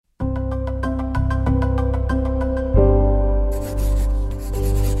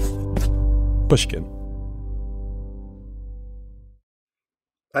Pushkin.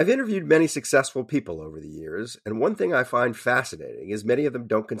 I've interviewed many successful people over the years, and one thing I find fascinating is many of them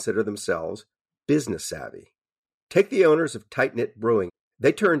don't consider themselves business savvy. Take the owners of Tight Knit Brewing.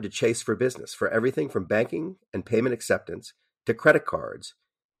 They turned to Chase for business for everything from banking and payment acceptance to credit cards,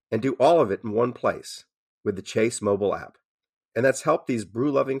 and do all of it in one place with the Chase mobile app. And that's helped these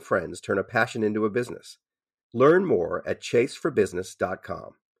brew-loving friends turn a passion into a business. Learn more at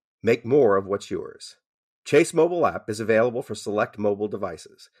chaseforbusiness.com. Make more of what's yours. Chase mobile app is available for select mobile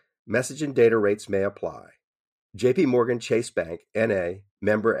devices. Message and data rates may apply. J.P. Morgan Chase Bank, N.A.,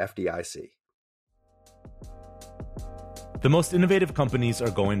 member FDIC. The most innovative companies are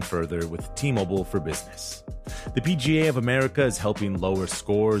going further with T-Mobile for Business. The PGA of America is helping lower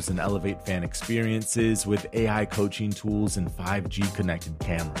scores and elevate fan experiences with AI coaching tools and 5G connected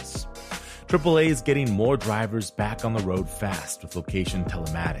cameras. AAA is getting more drivers back on the road fast with location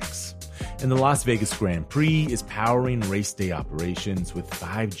telematics. And the Las Vegas Grand Prix is powering race day operations with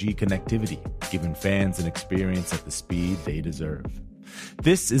 5G connectivity, giving fans an experience at the speed they deserve.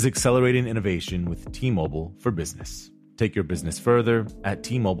 This is accelerating innovation with T-Mobile for Business. Take your business further at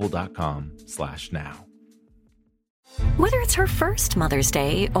T-Mobile.com/now. Whether it's her first Mother's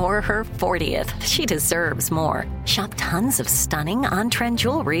Day or her 40th, she deserves more. Shop tons of stunning on-trend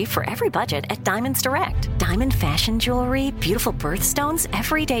jewelry for every budget at Diamonds Direct. Diamond fashion jewelry, beautiful birthstones,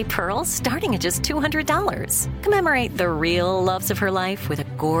 everyday pearls starting at just $200. Commemorate the real loves of her life with a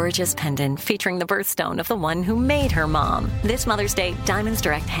gorgeous pendant featuring the birthstone of the one who made her mom. This Mother's Day, Diamonds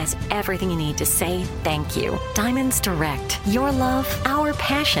Direct has everything you need to say thank you. Diamonds Direct. Your love, our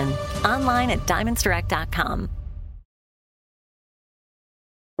passion. Online at diamondsdirect.com.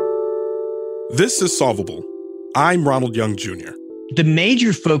 This is Solvable. I'm Ronald Young Jr. The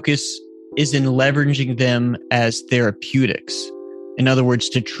major focus is in leveraging them as therapeutics. In other words,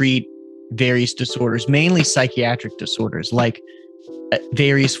 to treat various disorders, mainly psychiatric disorders, like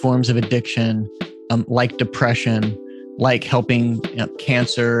various forms of addiction, like depression, like helping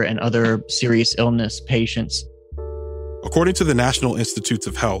cancer and other serious illness patients. According to the National Institutes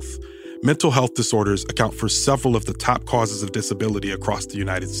of Health, mental health disorders account for several of the top causes of disability across the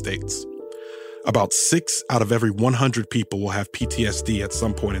United States. About 6 out of every 100 people will have PTSD at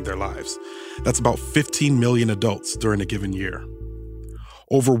some point in their lives. That's about 15 million adults during a given year.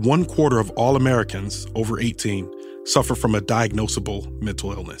 Over 1/4 of all Americans over 18 suffer from a diagnosable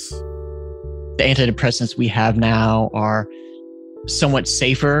mental illness. The antidepressants we have now are somewhat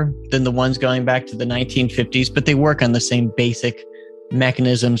safer than the ones going back to the 1950s, but they work on the same basic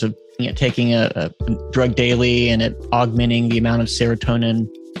mechanisms of taking a drug daily and it augmenting the amount of serotonin.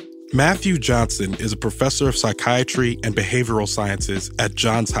 Matthew Johnson is a professor of psychiatry and behavioral sciences at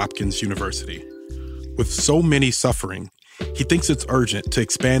Johns Hopkins University. With so many suffering, he thinks it's urgent to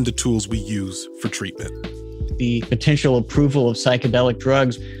expand the tools we use for treatment. The potential approval of psychedelic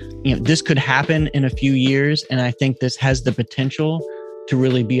drugs, this could happen in a few years, and I think this has the potential to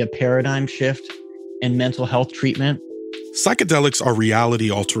really be a paradigm shift in mental health treatment. Psychedelics are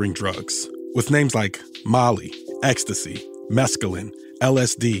reality-altering drugs with names like Molly, ecstasy, mescaline,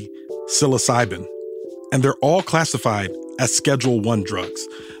 LSD, psilocybin, and they're all classified as Schedule I drugs,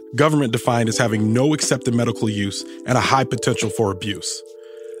 government defined as having no accepted medical use and a high potential for abuse.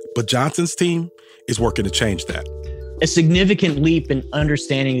 But Johnson's team is working to change that. A significant leap in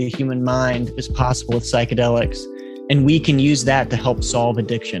understanding the human mind is possible with psychedelics, and we can use that to help solve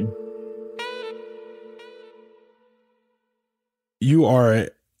addiction. You are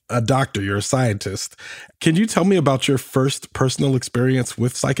a doctor, you're a scientist. Can you tell me about your first personal experience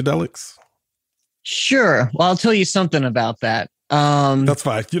with psychedelics? Sure. Well, I'll tell you something about that. That's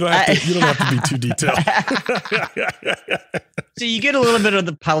fine. You don't have to be too detailed. So you get a little bit of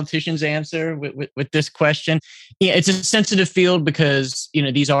the politician's answer with this question. Yeah, it's a sensitive field because,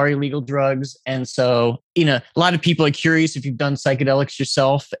 these are illegal drugs. And so, a lot of people are curious if you've done psychedelics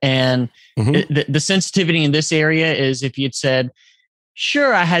yourself. And the sensitivity in this area is if you'd said,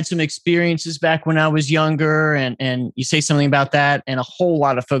 sure, I had some experiences back when I was younger, and you say something about that, and a whole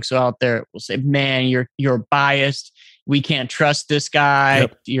lot of folks out there will say, man, you're biased. We can't trust this guy.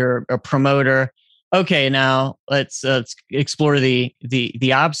 Yep. You're a promoter. Okay, now let's explore the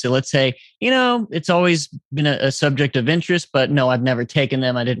opposite. Let's say, it's always been a subject of interest, but no, I've never taken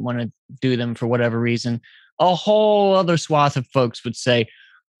them. I didn't want to do them for whatever reason. A whole other swath of folks would say,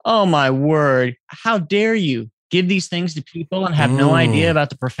 oh my word, how dare you give these things to people and have no idea about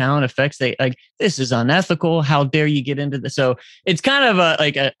the profound effects. This is unethical. How dare you get into this? So it's kind of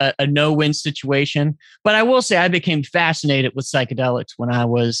a no-win situation. But I will say I became fascinated with psychedelics when I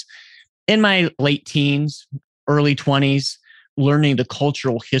was in my late teens, early 20s, learning the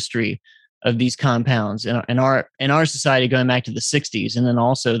cultural history of these compounds in our society going back to the 60s, and then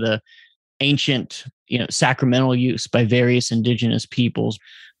also the ancient, sacramental use by various indigenous peoples,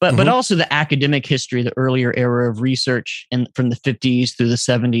 but also the academic history, the earlier era of research from the 50s through the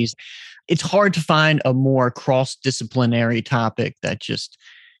 70s. It's hard to find a more cross-disciplinary topic that just,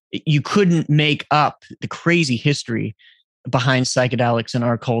 you couldn't make up the crazy history behind psychedelics in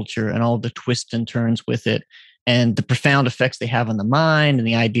our culture and all the twists and turns with it, and the profound effects they have on the mind, and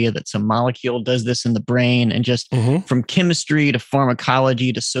the idea that some molecule does this in the brain, and just from chemistry to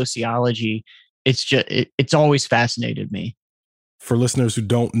pharmacology to sociology, it's always fascinated me. For listeners who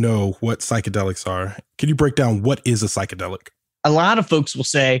don't know what psychedelics are, can you break down what is a psychedelic? A lot of folks will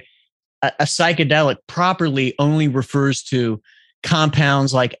say a psychedelic properly only refers to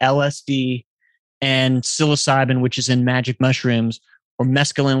compounds like LSD and psilocybin, which is in magic mushrooms, or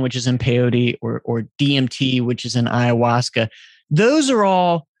mescaline, which is in peyote, or DMT, which is in ayahuasca. Those are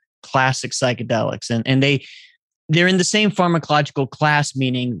all classic psychedelics, and they're in the same pharmacological class,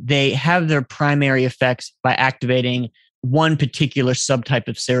 meaning they have their primary effects by activating one particular subtype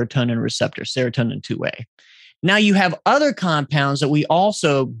of serotonin receptor, serotonin 2A. Now you have other compounds that we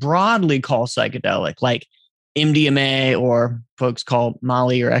also broadly call psychedelic, like MDMA, or folks call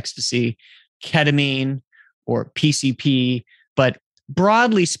Molly or ecstasy, ketamine, or PCP. But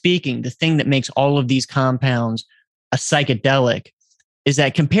broadly speaking, the thing that makes all of these compounds a psychedelic is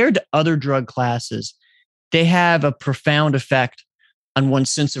that compared to other drug classes, they have a profound effect on one's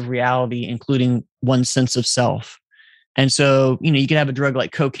sense of reality, including one's sense of self. And so, you could have a drug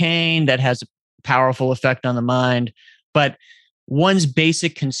like cocaine that has a powerful effect on the mind, but one's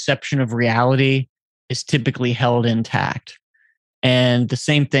basic conception of reality is typically held intact. And the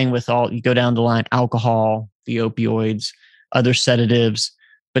same thing with you go down the line, alcohol, the opioids, other sedatives,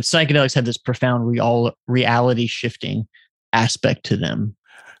 but psychedelics have this profound reality shifting aspect to them.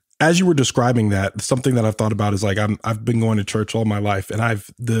 As you were describing that, something that I've thought about is like I've been going to church all my life, and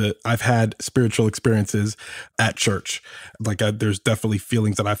I've had spiritual experiences at church. Like there's definitely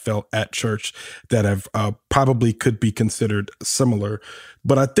feelings that I felt at church that have probably could be considered similar.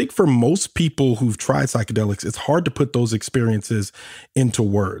 But I think for most people who've tried psychedelics, it's hard to put those experiences into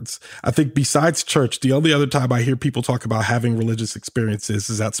words. I think besides church, the only other time I hear people talk about having religious experiences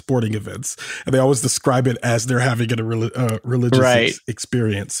is at sporting events. And they always describe it as they're having a religious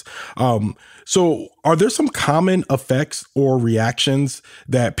experience. So are there some common effects or reactions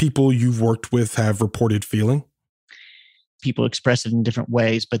that people you've worked with have reported feeling? People express it in different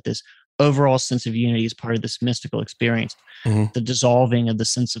ways, but this overall sense of unity is part of this mystical experience. The dissolving of the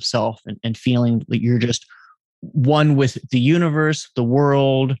sense of self, and feeling that you're just one with the universe, the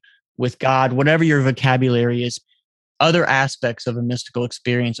world, with God, whatever your vocabulary is. Other aspects of a mystical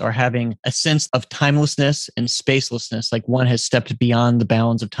experience are having a sense of timelessness and spacelessness, like one has stepped beyond the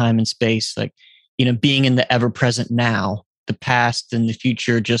bounds of time and space, like, being in the ever-present now. The past and the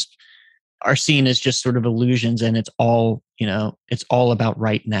future just are seen as just sort of illusions, and it's all about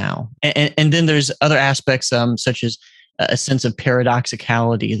right now. And then there's other aspects, such as a sense of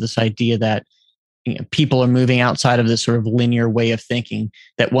paradoxicality, this idea that people are moving outside of this sort of linear way of thinking,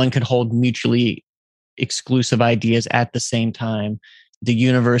 that one could hold mutually exclusive ideas at the same time. The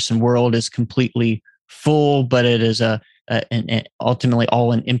universe and world is completely full, but it is ultimately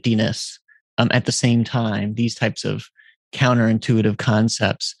all an emptiness at the same time. These types of counterintuitive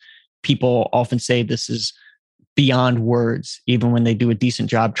concepts. People often say this is beyond words. Even when they do a decent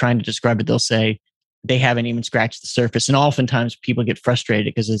job trying to describe it, they'll say they haven't even scratched the surface. And oftentimes people get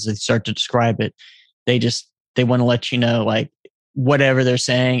frustrated because as they start to describe it, they want to let you know, like, whatever they're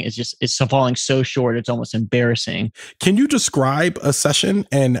saying it's falling so short, it's almost embarrassing. Can you describe a session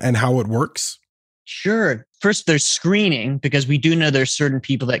and how it works? Sure. First, there's screening, because we do know there's certain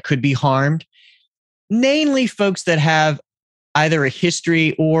people that could be harmed, mainly folks that have either a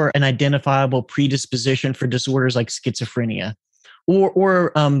history or an identifiable predisposition for disorders like schizophrenia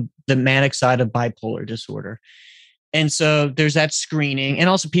or the manic side of bipolar disorder. And so there's that screening, and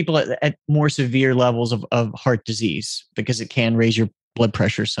also people at more severe levels of heart disease, because it can raise your blood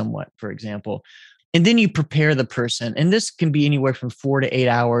pressure somewhat, for example. And then you prepare the person. And this can be anywhere from 4 to 8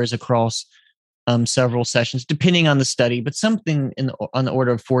 hours across several sessions, depending on the study, but something on the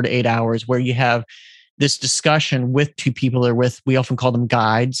order of 4 to 8 hours, where you have this discussion with two people we often call them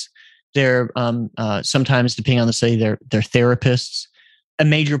guides. They're sometimes, depending on the study, they're therapists. A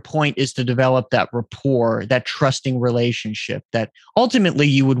major point is to develop that rapport, that trusting relationship that ultimately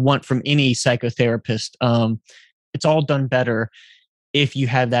you would want from any psychotherapist. It's all done better if you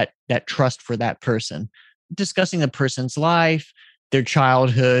have that trust for that person. Discussing the person's life, their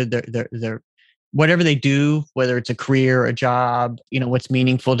childhood, their whatever they do, whether it's a career, a job, what's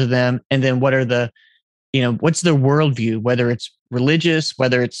meaningful to them. And then what are what's their worldview, whether it's religious,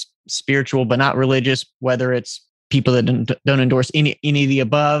 whether it's spiritual, but not religious, whether it's people that don't endorse any of the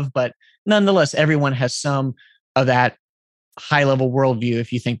above, but nonetheless, everyone has some of that high level worldview.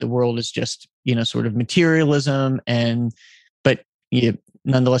 If you think the world is just, sort of materialism but you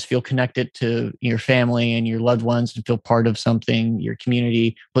nonetheless feel connected to your family and your loved ones and feel part of something, your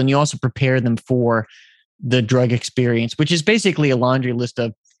community, but then you also prepare them for the drug experience, which is basically a laundry list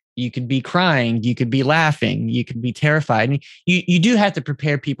of, you could be crying, you could be laughing, you could be terrified. And you do have to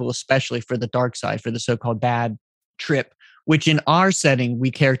prepare people, especially for the dark side, for the so-called bad trip, which in our setting,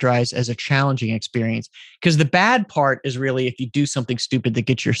 we characterize as a challenging experience. Because the bad part is really if you do something stupid that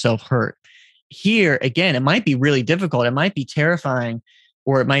gets yourself hurt. Here, again, it might be really difficult. It might be terrifying,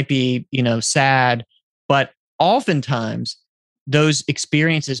 or it might be, sad. But oftentimes, those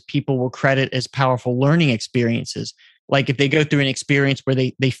experiences people will credit as powerful learning experiences. Like if they go through an experience where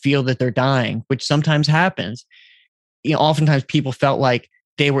they feel that they're dying, which sometimes happens, oftentimes people felt like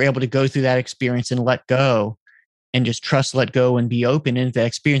they were able to go through that experience and let go and just trust, let go, and be open into that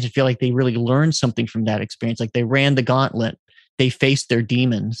experience and feel like they really learned something from that experience. Like they ran the gauntlet, they faced their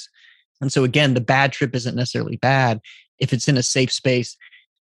demons. And so again, the bad trip isn't necessarily bad. If it's in a safe space,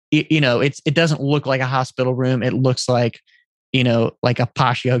 it doesn't look like a hospital room. It looks like, like a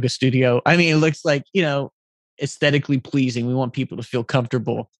posh yoga studio. I mean, it looks like, aesthetically pleasing. We want people to feel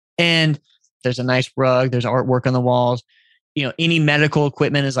comfortable. And there's a nice rug, there's artwork on the walls. Any medical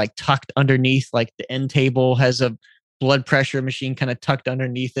equipment is like tucked underneath, like the end table has a blood pressure machine kind of tucked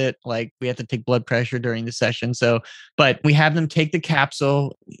underneath it. Like we have to take blood pressure during the session. But we have them take the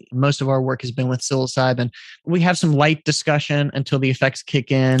capsule. Most of our work has been with psilocybin. We have some light discussion until the effects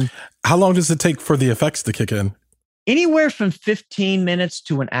kick in. How long does it take for the effects to kick in? Anywhere from 15 minutes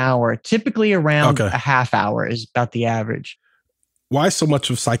to an hour. Typically around a half hour is about the average. Why is so much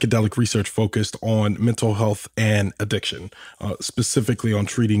of psychedelic research focused on mental health and addiction, specifically on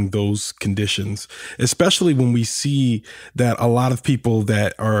treating those conditions, especially when we see that a lot of people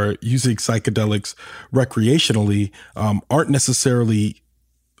that are using psychedelics recreationally aren't necessarily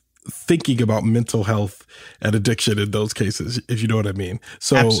thinking about mental health and addiction in those cases, if you know what I mean?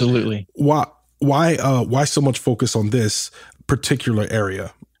 So absolutely. Why so much focus on this particular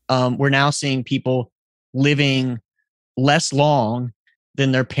area? We're now seeing people living less long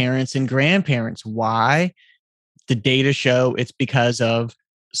than their parents and grandparents. Why? The data show it's because of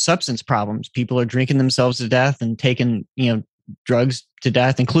substance problems. People are drinking themselves to death and taking, drugs to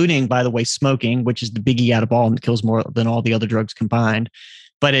death, including, by the way, smoking, which is the biggie out of all and kills more than all the other drugs combined.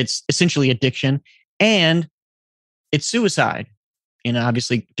 But it's essentially addiction and it's suicide.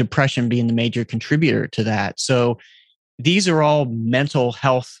 Obviously depression being the major contributor to that. So these are all mental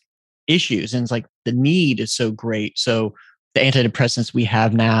health issues. And it's like the need is so great. So the antidepressants we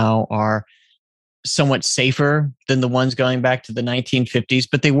have now are somewhat safer than the ones going back to the 1950s,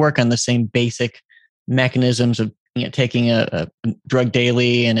 but they work on the same basic mechanisms of taking a drug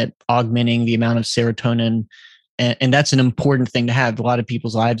daily and it augmenting the amount of serotonin. And that's an important thing to have. A lot of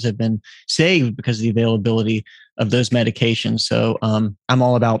people's lives have been saved because of the availability of those medications. So I'm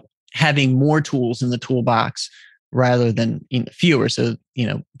all about having more tools in the toolbox rather than fewer. So,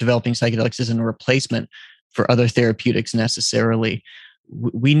 developing psychedelics isn't a replacement for other therapeutics necessarily.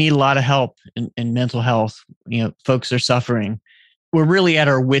 We need a lot of help in mental health. Folks are suffering. We're really at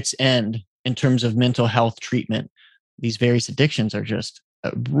our wits' end in terms of mental health treatment. These various addictions are just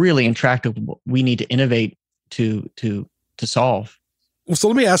really intractable. We need to innovate to solve. Well, so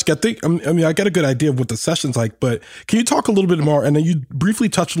let me ask you, I got a good idea of what the session's like, but can you talk a little bit more? And then you briefly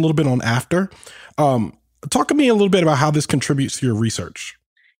touched a little bit on after. Talk to me a little bit about how this contributes to your research.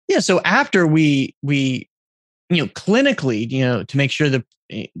 Yeah. So after we clinically, to make sure that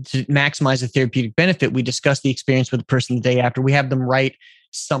to maximize the therapeutic benefit, we discuss the experience with the person the day after. We have them write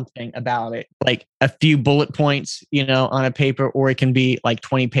something about it, like a few bullet points, on a paper, or it can be like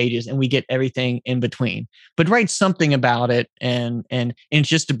 20 pages and we get everything in between, but write something about it. And it's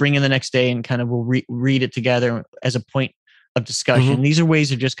just to bring in the next day and kind of we'll read it together as a point of discussion. Mm-hmm. These are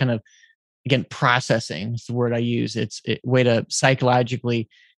ways of just kind of, again, processing is the word I use. It's a way to psychologically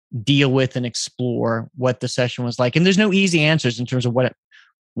deal with and explore what the session was like. And there's no easy answers in terms of what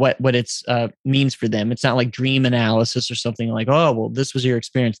it's means for them. It's not like dream analysis or something like, oh, well, this was your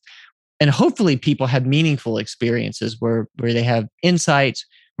experience. And hopefully people have meaningful experiences where they have insights,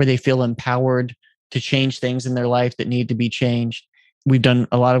 where they feel empowered to change things in their life that need to be changed. We've done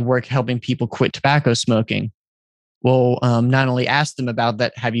a lot of work helping people quit tobacco smoking. We'll not only ask them about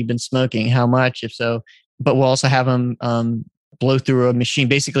that, have you been smoking? How much? If so, but we'll also have them blow through a machine,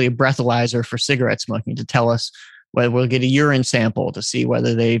 basically a breathalyzer for cigarette smoking, to tell us whether we'll get a urine sample to see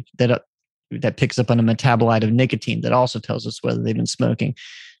whether that picks up on a metabolite of nicotine that also tells us whether they've been smoking.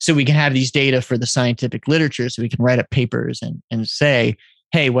 So we can have these data for the scientific literature, so we can write up papers and say,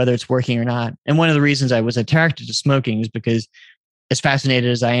 hey, whether it's working or not. And one of the reasons I was attracted to smoking is because, as fascinated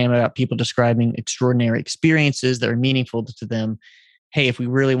as I am about people describing extraordinary experiences that are meaningful to them, hey, if we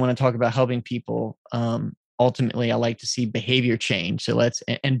really want to talk about helping people, ultimately, I like to see behavior change. So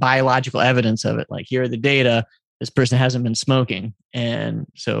and biological evidence of it. Like, here are the data. This person hasn't been smoking. And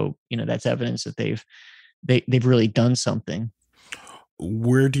so, that's evidence that they've really done something.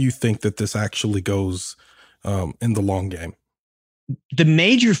 Where do you think that this actually goes in the long game? The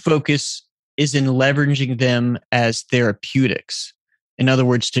major focus is in leveraging them as therapeutics. In other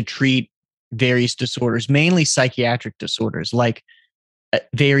words, to treat various disorders, mainly psychiatric disorders, like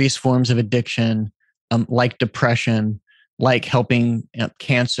various forms of addiction, like depression, like helping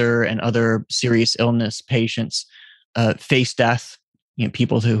cancer and other serious illness patients face death.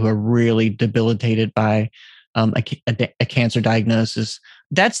 People who are really debilitated by a cancer diagnosis.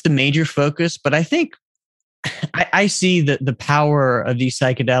 That's the major focus. But I think I see the power of these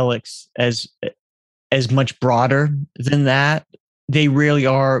psychedelics as much broader than that. They really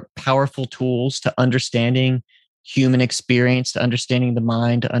are powerful tools to understanding human experience, to understanding the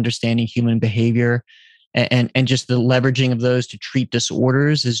mind, to understanding human behavior. And just the leveraging of those to treat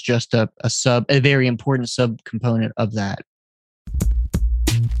disorders is just a very important subcomponent of that.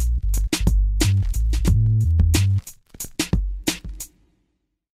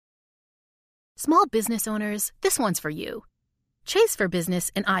 Small business owners, this one's for you. Chase for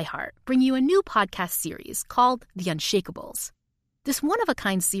Business and iHeart bring you a new podcast series called The Unshakables. This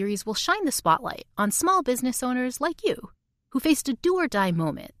one-of-a-kind series will shine the spotlight on small business owners like you, who faced a do-or-die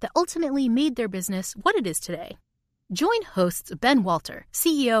moment that ultimately made their business what it is today. Join hosts Ben Walter,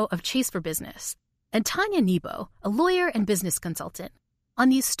 CEO of Chase for Business, and Tanya Nebo, a lawyer and business consultant, on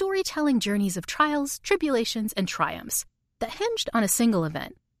these storytelling journeys of trials, tribulations, and triumphs that hinged on a single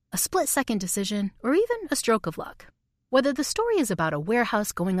event, a split-second decision, or even a stroke of luck. Whether the story is about a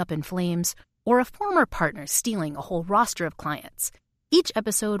warehouse going up in flames or a former partner stealing a whole roster of clients, each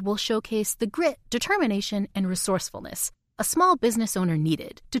episode will showcase the grit, determination, and resourcefulness a small business owner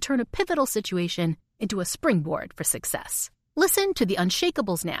needed to turn a pivotal situation into a springboard for success. Listen to The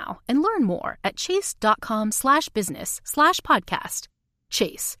Unshakables now and learn more at chase.com/business/podcast.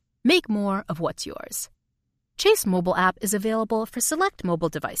 Chase, make more of what's yours. Chase mobile app is available for select mobile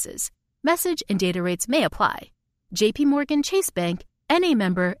devices. Message and data rates may apply. JP Morgan Chase Bank, NA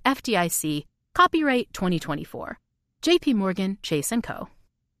member FDIC, copyright 2024. JP Morgan Chase & Co.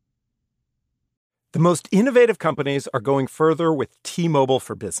 The most innovative companies are going further with T-Mobile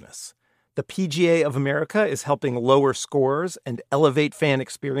for Business. The PGA of America is helping lower scores and elevate fan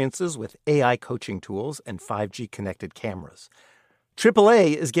experiences with AI coaching tools and 5G connected cameras.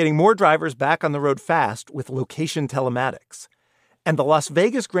 AAA is getting more drivers back on the road fast with location telematics. And the Las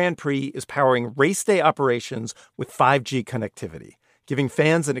Vegas Grand Prix is powering race day operations with 5G connectivity, giving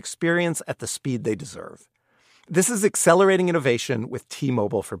fans an experience at the speed they deserve. This is accelerating innovation with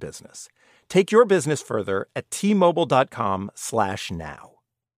T-Mobile for Business. Take your business further at T-Mobile.com/now.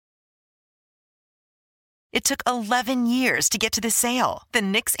 It took 11 years to get to this sale. The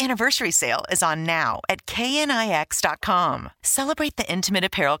Knix Anniversary Sale is on now at KNIX.com. Celebrate the intimate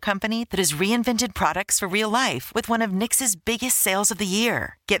apparel company that has reinvented products for real life with one of Knix's biggest sales of the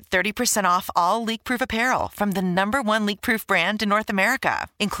year. Get 30% off all leak-proof apparel from the #1 leak-proof brand in North America,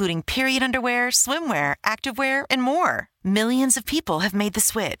 including period underwear, swimwear, activewear, and more. Millions of people have made the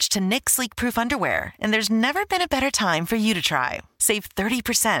switch to Knix leak-proof underwear, and there's never been a better time for you to try. Save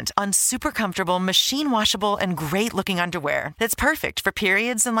 30% on super comfortable, machine-washable, and great-looking underwear that's perfect for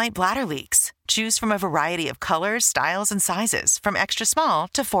periods and light bladder leaks. Choose from a variety of colors, styles, and sizes, from extra small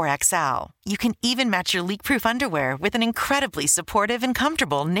to 4XL. You can even match your leak-proof underwear with an incredibly supportive and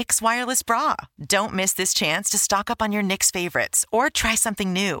comfortable Knix wireless bra. Don't miss this chance to stock up on your Knix favorites or try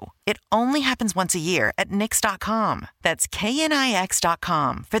something new. It only happens once a year at Knix.com. That's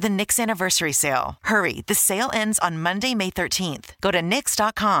KNIX.com for the Knix Anniversary Sale. Hurry, the sale ends on Monday, May 13th. Go to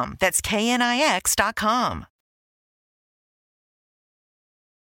Knix.com. That's KNIX.com.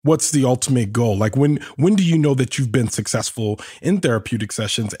 What's the ultimate goal? Like, when do you know that you've been successful in therapeutic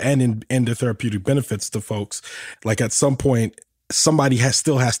sessions and in the therapeutic benefits to folks? Like, at some point, somebody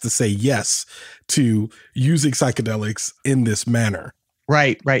still has to say yes to using psychedelics in this manner.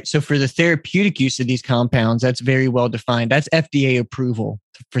 Right. So for the therapeutic use of these compounds, that's very well defined. That's FDA approval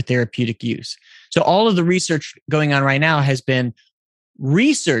for therapeutic use. So all of the research going on right now has been,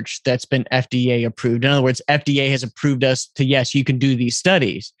 research that's been FDA approved. In other words, FDA has approved us to, yes, you can do these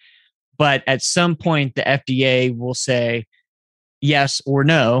studies. But at some point, the FDA will say yes or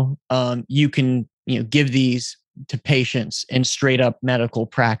no. You can give these to patients in straight up medical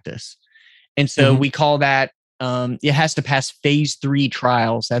practice. And so we call that, it has to pass phase 3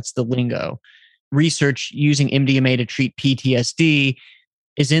 trials. That's the lingo. Research using MDMA to treat PTSD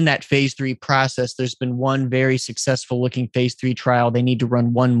is in that phase 3 process. There's been one very successful looking phase 3 trial. They need to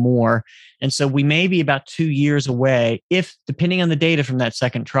run one more. And so we may be about 2 years away, if depending on the data from that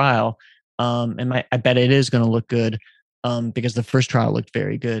second trial, I bet it is going to look good because the first trial looked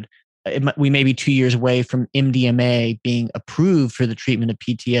very good. We may be 2 years away from MDMA being approved for the treatment of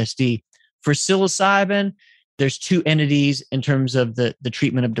PTSD. For psilocybin, there's 2 entities in terms of the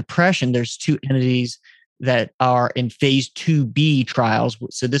treatment of depression. There's 2 entities that are in phase 2B trials.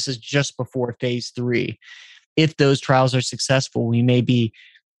 So this is just before phase 3. If those trials are successful, we may be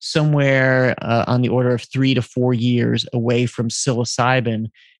somewhere on the order of 3 to 4 years away from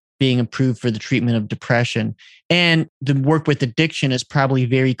psilocybin being approved for the treatment of depression. And the work with addiction is probably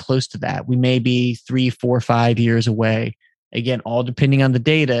very close to that. We may be 3, 4, 5 years away. Again, all depending on the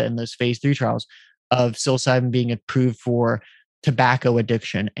data in those phase 3 trials of psilocybin being approved for tobacco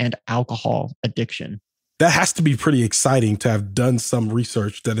addiction and alcohol addiction. That has to be pretty exciting to have done some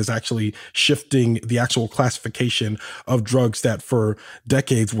research that is actually shifting the actual classification of drugs that for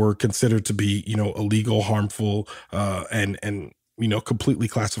decades were considered to be, illegal, harmful, and completely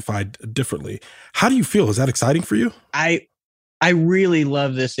classified differently. How do you feel? Is that exciting for you? I really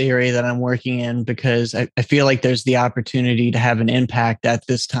love this area that I'm working in because I feel like there's the opportunity to have an impact at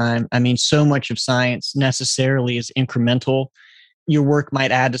this time. I mean, so much of science necessarily is incremental. Your work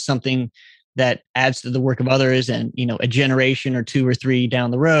might add to something that adds to the work of others, and a generation or 2 or 3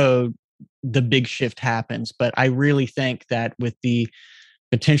 down the road, the big shift happens. But I really think that with the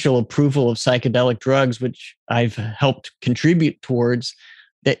potential approval of psychedelic drugs, which I've helped contribute towards,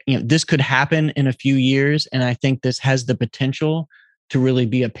 that this could happen in a few years. And I think this has the potential to really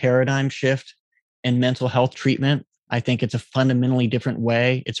be a paradigm shift in mental health treatment. I think it's a fundamentally different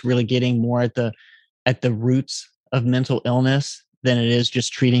way. It's really getting more at the roots of mental illness than it is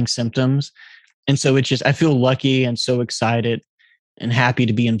just treating symptoms. And so I feel lucky and so excited and happy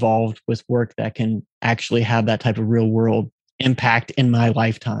to be involved with work that can actually have that type of real world impact in my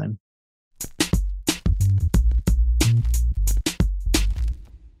lifetime.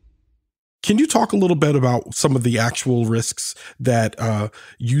 Can you talk a little bit about some of the actual risks that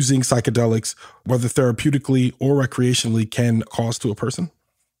using psychedelics, whether therapeutically or recreationally, can cause to a person?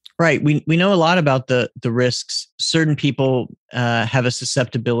 Right. We know a lot about the risks. Certain people have a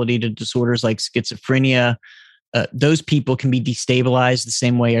susceptibility to disorders like schizophrenia. Those people can be destabilized the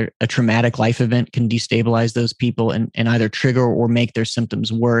same way a traumatic life event can destabilize those people and either trigger or make their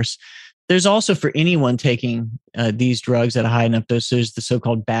symptoms worse. There's also, for anyone taking these drugs at a high enough dose, there's the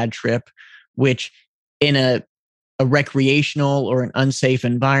so-called bad trip, which in a recreational or an unsafe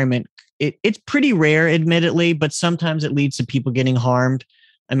environment, it's pretty rare, admittedly, but sometimes it leads to people getting harmed.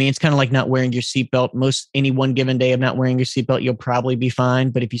 I mean, it's kind of like not wearing your seatbelt. Any one given day of not wearing your seatbelt, you'll probably be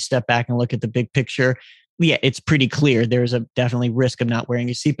fine. But if you step back and look at the big picture, yeah, it's pretty clear there's a definitely risk of not wearing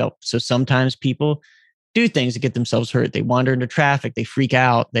your seatbelt. So sometimes people do things to get themselves hurt. They wander into traffic, they freak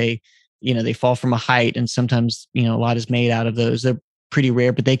out, they fall from a height, and sometimes, a lot is made out of those. They're pretty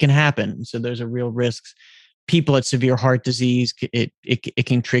rare, but they can happen. So those are real risks. People at severe heart disease, it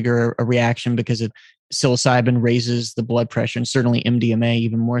can trigger a reaction because psilocybin raises the blood pressure, and certainly MDMA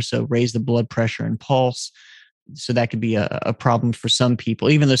even more so raise the blood pressure and pulse. So that could be a problem for some people,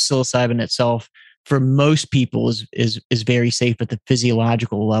 even though psilocybin itself for most people is very safe at the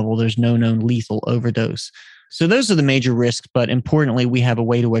physiological level. There's no known lethal overdose. So those are the major risks, but importantly, we have a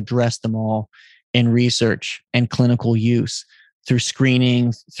way to address them all in research and clinical use through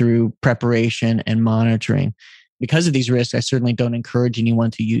screening, through preparation and monitoring. Because of these risks, I certainly don't encourage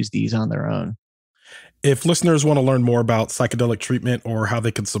anyone to use these on their own. If listeners want to learn more about psychedelic treatment or how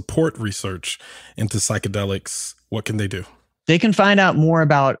they can support research into psychedelics, what can they do? They can find out more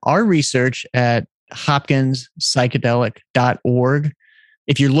about our research at hopkinspsychedelic.org.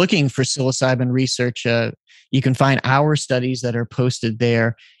 If you're looking for psilocybin research, you can find our studies that are posted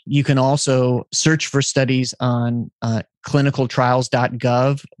there. You can also search for studies on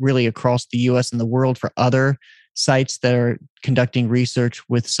clinicaltrials.gov, really across the US and the world, for other sites that are conducting research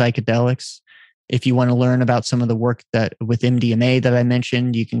with psychedelics. If you want to learn about some of the work that with MDMA that I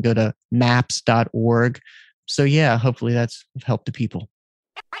mentioned, you can go to maps.org. So yeah, hopefully that's helped the people.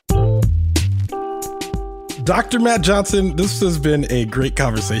 Dr. Matt Johnson, this has been a great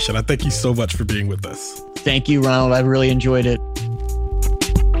conversation. I thank you so much for being with us. Thank you, Ronald. I really enjoyed it.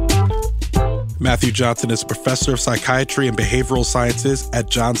 Matthew Johnson is a professor of psychiatry and behavioral sciences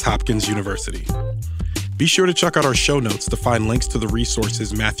at Johns Hopkins University. Be sure to check out our show notes to find links to the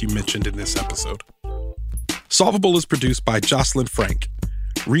resources Matthew mentioned in this episode. Solvable is produced by Jocelyn Frank.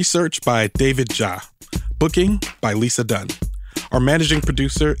 Research by David Ja. Booking by Lisa Dunn. Our managing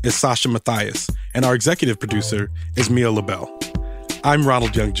producer is Sasha Matthias, and our executive producer is Mia LaBelle. I'm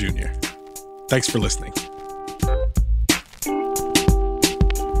Ronald Young Jr. Thanks for listening.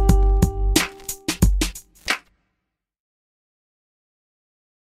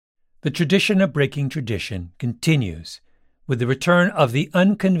 The tradition of breaking tradition continues with the return of the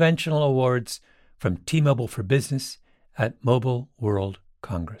Unconventional Awards from T-Mobile for Business at Mobile World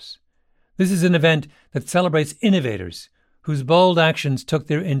Congress. This is an event that celebrates innovators whose bold actions took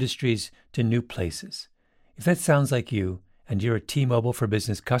their industries to new places. If that sounds like you and you're a T-Mobile for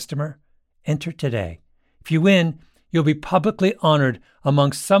Business customer, enter today. If you win, you'll be publicly honored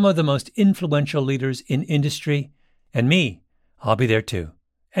amongst some of the most influential leaders in industry. And me, I'll be there too.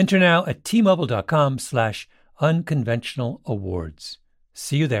 Enter now at T-Mobile.com/unconventional awards.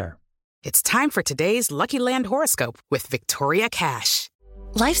 See you there. It's time for today's Lucky Land horoscope with Victoria Cash.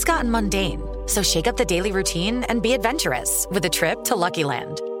 Life's gotten mundane, so shake up the daily routine and be adventurous with a trip to Lucky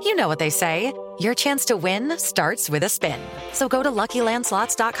Land. You know what they say, your chance to win starts with a spin. So go to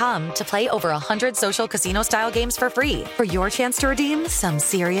LuckyLandSlots.com to play over 100 social casino-style games for free for your chance to redeem some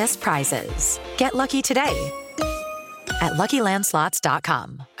serious prizes. Get lucky today at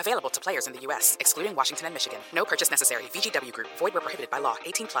LuckyLandSlots.com. Available to players in the U.S., excluding Washington and Michigan. No purchase necessary. VGW Group. Void where prohibited by law.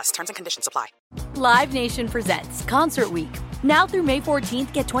 18+. Terms and conditions apply. Live Nation presents Concert Week. Now through May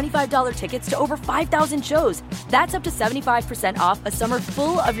 14th, get $25 tickets to over 5,000 shows. That's up to 75% off a summer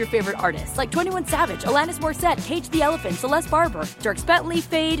full of your favorite artists like 21 Savage, Alanis Morissette, Cage the Elephant, Celeste Barber, Dierks Bentley,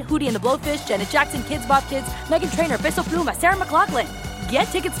 Fade, Hootie and the Blowfish, Janet Jackson, Kids Bop Kids, Meghan Trainor, Peso Pluma, Sarah McLachlan. Get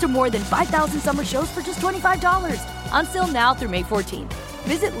tickets to more than 5,000 summer shows for just $25. Until now through May 14th.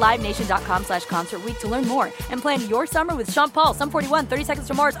 Visit LiveNation.com/Concert Week to learn more and plan your summer with Sean Paul, Sum 41, 30 Seconds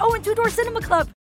to Mars, and Two Door Cinema Club.